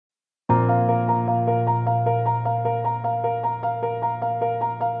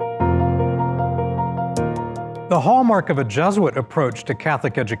The hallmark of a Jesuit approach to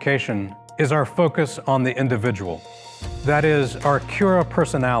Catholic education is our focus on the individual. That is, our cura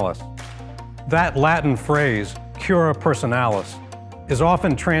personalis. That Latin phrase, cura personalis, is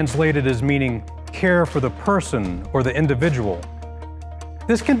often translated as meaning care for the person or the individual.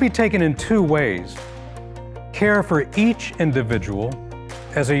 This can be taken in two ways: care for each individual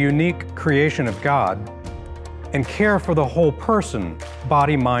as a unique creation of God, and care for the whole person,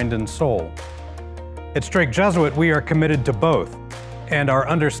 body, mind, and soul. At Strake Jesuit, we are committed to both, and our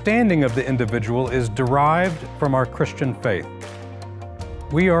understanding of the individual is derived from our Christian faith.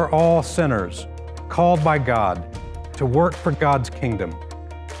 We are all sinners, called by God to work for God's kingdom.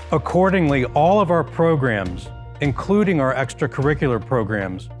 Accordingly, all of our programs, including our extracurricular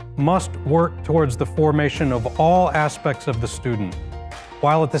programs, must work towards the formation of all aspects of the student,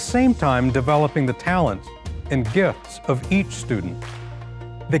 while at the same time developing the talents and gifts of each student.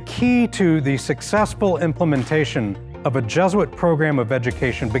 The key to the successful implementation of a Jesuit program of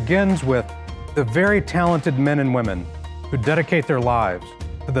education begins with the very talented men and women who dedicate their lives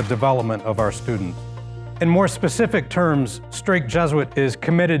to the development of our students. In more specific terms, Strake Jesuit is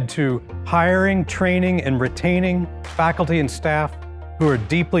committed to hiring, training, and retaining faculty and staff who are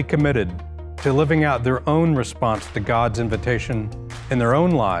deeply committed to living out their own response to God's invitation in their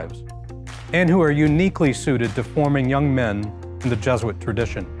own lives, and who are uniquely suited to forming young men in the Jesuit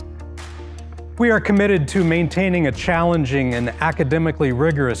tradition. We are committed to maintaining a challenging and academically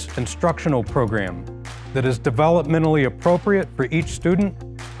rigorous instructional program that is developmentally appropriate for each student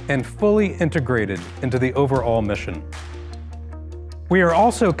and fully integrated into the overall mission. We are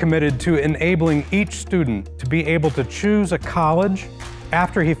also committed to enabling each student to be able to choose a college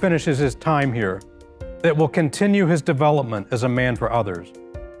after he finishes his time here that will continue his development as a man for others.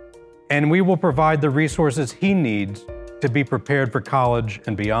 And we will provide the resources he needs to be prepared for college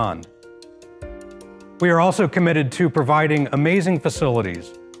and beyond. We are also committed to providing amazing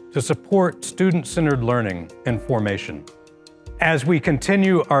facilities to support student-centered learning and formation. As we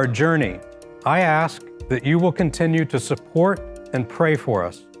continue our journey, I ask that you will continue to support and pray for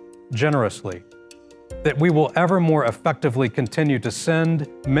us generously, that we will ever more effectively continue to send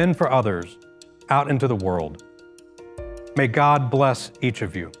men for others out into the world. May God bless each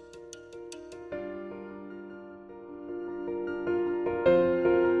of you.